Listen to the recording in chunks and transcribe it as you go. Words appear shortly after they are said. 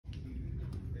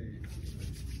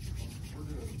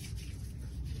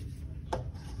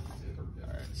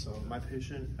my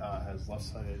patient has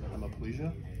left-sided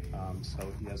hemiplegia, so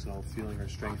he has no feeling or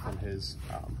strength in his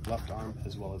left arm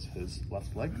as well as his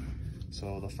left leg.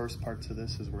 So the first part to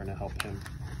this is we're going to help him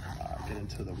get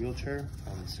into the wheelchair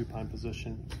from the supine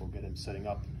position. So we'll get him sitting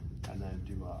up and then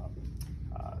do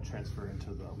transfer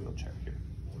into the wheelchair here.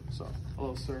 So,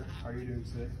 hello sir, how are you doing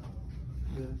today?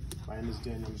 Good. My name is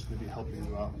Daniel. I'm just going to be helping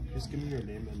you out. Just give me your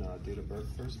name and date of birth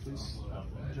first, please.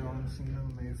 John Cena,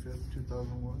 May 5th,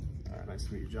 2001. All right, nice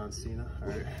to meet you, John Cena. All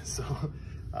right, so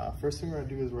first thing we're going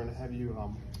to do is we're going to have you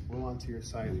roll onto your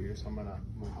side here. So I'm going to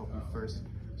help you first.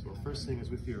 So the first thing is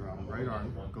with your right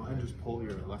arm, go ahead and just pull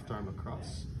your left arm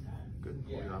across. Good.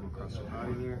 Pull your arm across your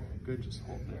body there. Good. Just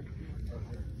hold there.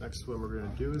 Next, what we're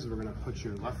going to do is we're going to put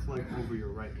your left leg over your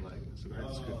right leg. So go ahead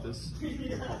and scoot this.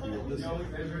 We'll help you with this.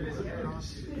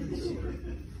 Across.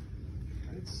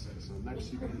 Right. So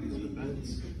next, you can use the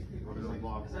bends. We're going to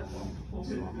log. So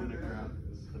I'm going to grab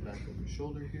the back of your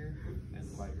shoulder here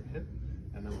and by your hip,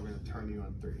 and then we're going to turn you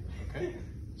on 3. Okay.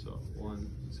 So 1,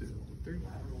 2, 3.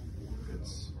 Good.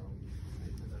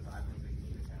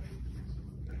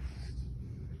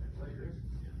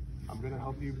 I'm going to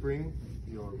help you bring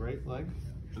your right leg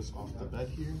just off the bed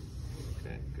here.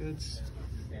 Okay, good.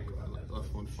 Go ahead, let the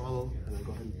left one follow, and then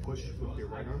go ahead and push with your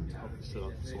right arm to help you sit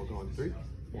up. So we'll go on 3.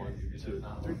 1, 2,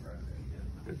 3.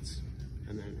 Good.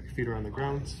 And then your feet are on the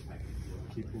ground.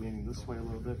 Keep leaning this way a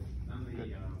little bit.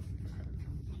 Good.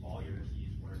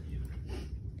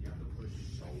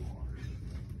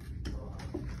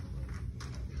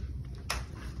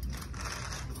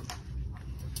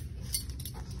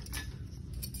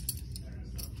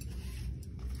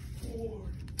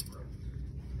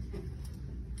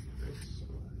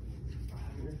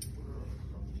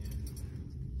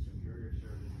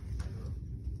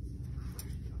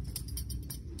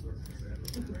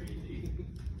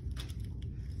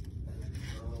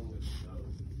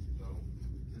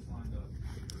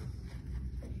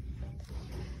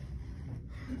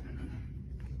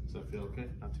 Does that feel okay?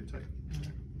 Not too tight?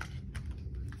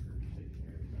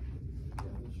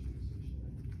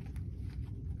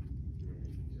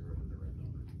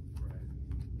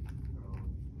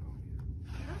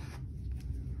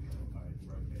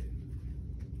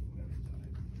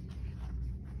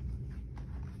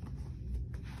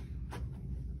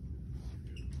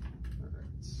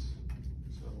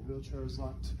 Wheelchair is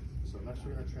locked. So next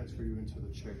we're going to transfer you into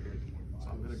the chair here. So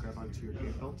I'm going to grab onto your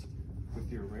gait belt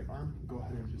with your right arm. Go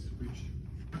ahead and just reach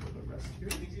for the rest here.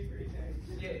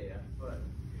 Yeah, but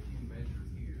if you measure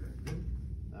here.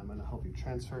 I'm going to help you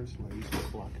transfer, so I'm going to use my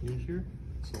block knee here.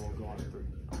 So we'll go on 3.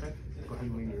 Okay? Go ahead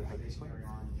and lean your head this way.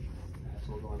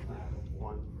 So we'll go on 3.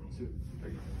 1, 2,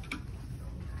 3.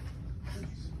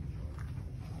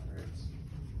 Alright.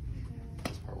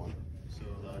 That's part 1. So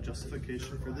the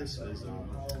justification for this is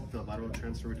the lateral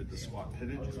transfer we did the squat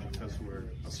pivot just because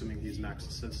we're assuming he's max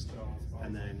assist.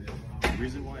 And then the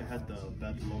reason why I had the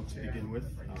bed low to begin with,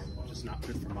 just not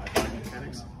good for my body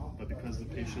mechanics, but because the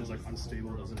patient is like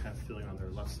unstable, doesn't have feeling on their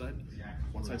left side.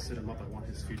 Once I sit him up, I want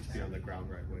his feet to be on the ground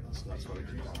right away. So that's why we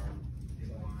did that.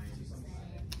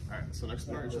 All right, so next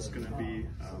part is just going to be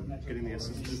getting the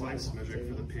assistive device, measuring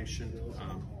for the patient,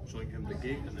 showing him the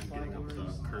gait, and then getting up the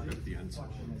curve at the end.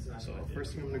 So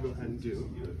first thing I'm going to go ahead and do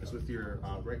is with your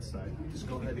right side, just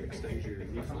go ahead and extend your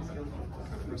knee from the kind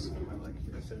of resting on my leg.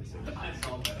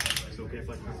 So okay if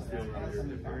I kind of feel around your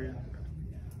hip area.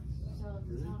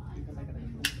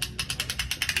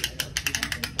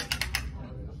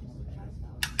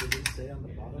 Does it say on the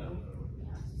bottom?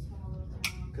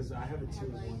 Because I have a 2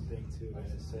 in 1 thing too, and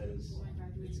it says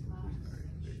it's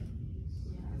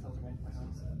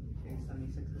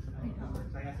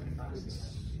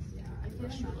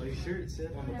complete. Are you sure it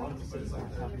said on the bottom? It says like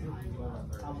that.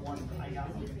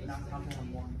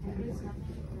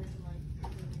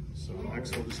 So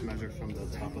next we'll just measure from the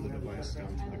top of the device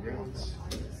down to the ground.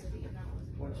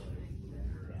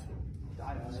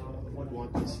 Would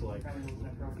want this like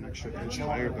an extra inch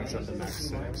higher, but it's at the max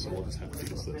setting, so we'll just have to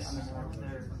use this.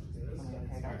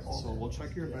 Alright, so we'll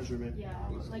check your measurement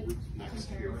next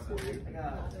here for you.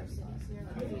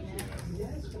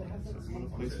 So I'm going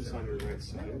to place this on your right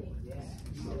side.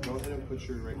 So go ahead and put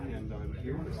your right hand down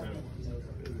here.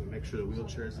 Make sure the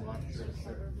wheelchair is locked.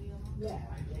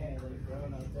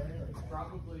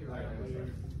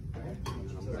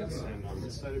 And on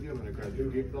this side of you, I'm going to grab your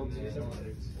gait belt. And I'm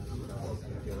going to help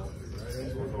you get up. So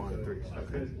we'll go on 3.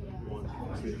 Okay? 1,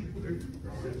 2, 3.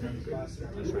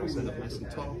 Just try to stand up nice and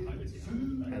tall.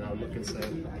 And I'll look and say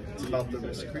it's about the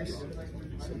wrist crease.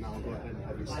 So now I'll go ahead and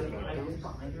have you sit back down.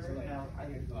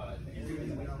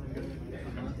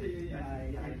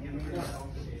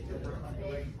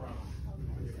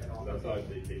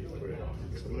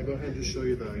 So I'm gonna go ahead and just show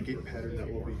you the gait pattern that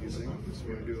we'll be using. So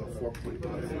we're gonna do a 4-point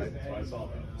modified.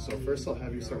 So first I'll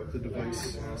have you start with the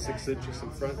device 6 inches in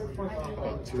front,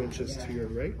 about 2 inches to your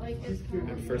right.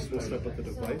 And first we'll start with the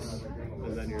device,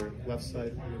 and then your left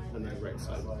side, and then right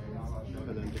side.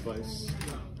 And then device,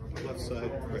 left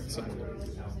side, right side.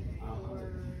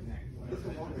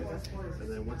 And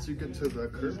then once you get to the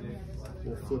curve,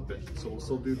 we'll flip it. So we'll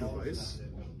still do device,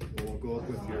 but we'll go up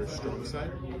with your strong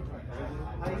side.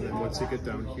 And then once you get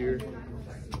down here,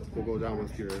 we'll go down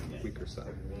with your weaker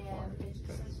side.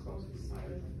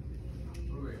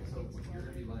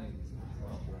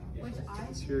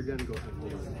 So here again, go ahead and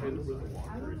hold on the handle.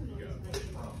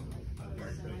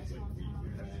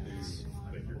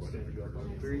 Stand go up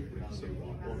on 3. So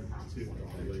 1, 2,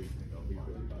 3.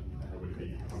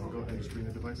 Go ahead and just bring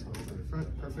the device over to the front.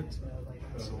 Perfect.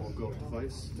 So we'll go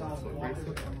device, left foot, right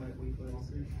foot.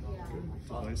 Good.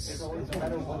 Device,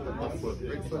 left foot,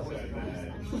 right foot.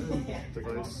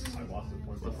 Device,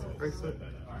 left foot, right foot.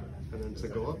 And then to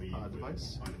go up,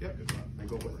 device. Yep. And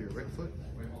go with your right foot.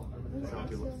 Now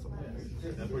do left foot.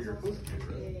 That's where you're supposed to be.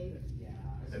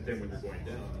 And then when you're going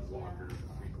down, walker,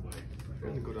 weak leg.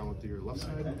 And go down with your left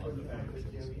side.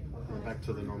 And back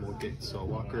to the normal gait. So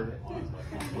walker,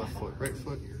 left foot, right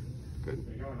foot. Good.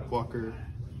 Walker,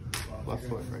 left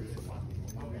foot, right foot.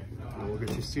 Now we'll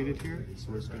get you seated here. So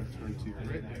we're just going to turn to your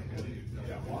right.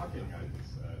 Yeah, walking,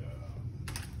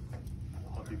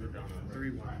 I'll have you go down on 3.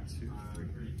 1, 2, 3.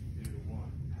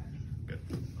 Good.